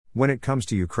When it comes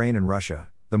to Ukraine and Russia,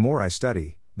 the more I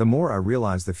study, the more I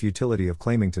realize the futility of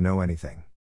claiming to know anything.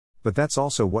 But that's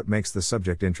also what makes the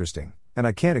subject interesting, and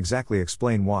I can't exactly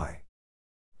explain why.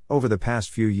 Over the past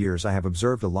few years I have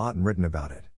observed a lot and written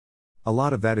about it. A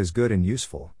lot of that is good and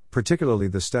useful, particularly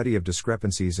the study of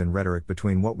discrepancies in rhetoric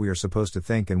between what we are supposed to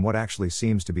think and what actually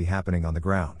seems to be happening on the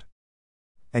ground.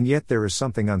 And yet there is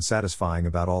something unsatisfying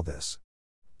about all this.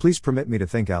 Please permit me to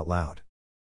think out loud.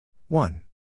 1.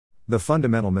 The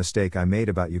fundamental mistake I made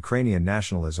about Ukrainian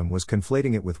nationalism was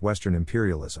conflating it with Western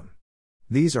imperialism.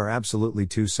 These are absolutely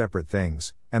two separate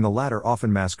things, and the latter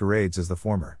often masquerades as the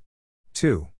former.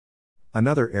 2.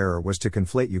 Another error was to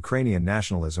conflate Ukrainian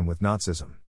nationalism with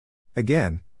Nazism.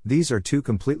 Again, these are two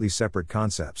completely separate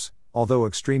concepts, although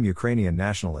extreme Ukrainian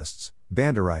nationalists,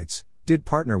 Banderites, did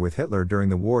partner with Hitler during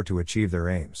the war to achieve their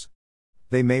aims.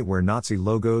 They may wear Nazi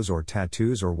logos or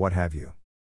tattoos or what have you.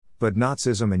 But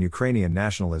Nazism and Ukrainian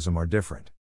nationalism are different.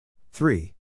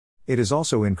 3. It is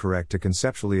also incorrect to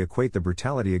conceptually equate the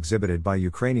brutality exhibited by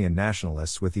Ukrainian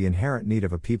nationalists with the inherent need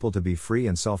of a people to be free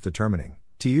and self-determining,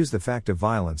 to use the fact of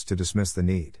violence to dismiss the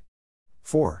need.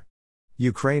 4.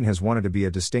 Ukraine has wanted to be a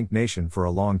distinct nation for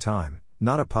a long time,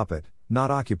 not a puppet,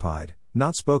 not occupied,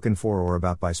 not spoken for or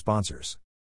about by sponsors.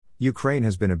 Ukraine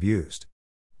has been abused.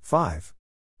 5.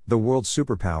 The world's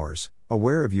superpowers,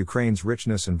 aware of Ukraine's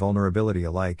richness and vulnerability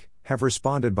alike, have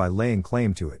responded by laying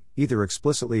claim to it, either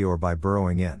explicitly or by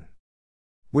burrowing in.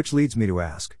 Which leads me to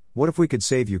ask, what if we could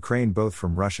save Ukraine both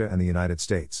from Russia and the United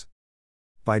States?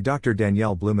 By Dr.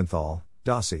 Danielle Blumenthal,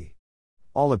 Dossi.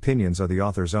 All opinions are the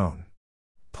author's own.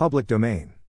 Public domain.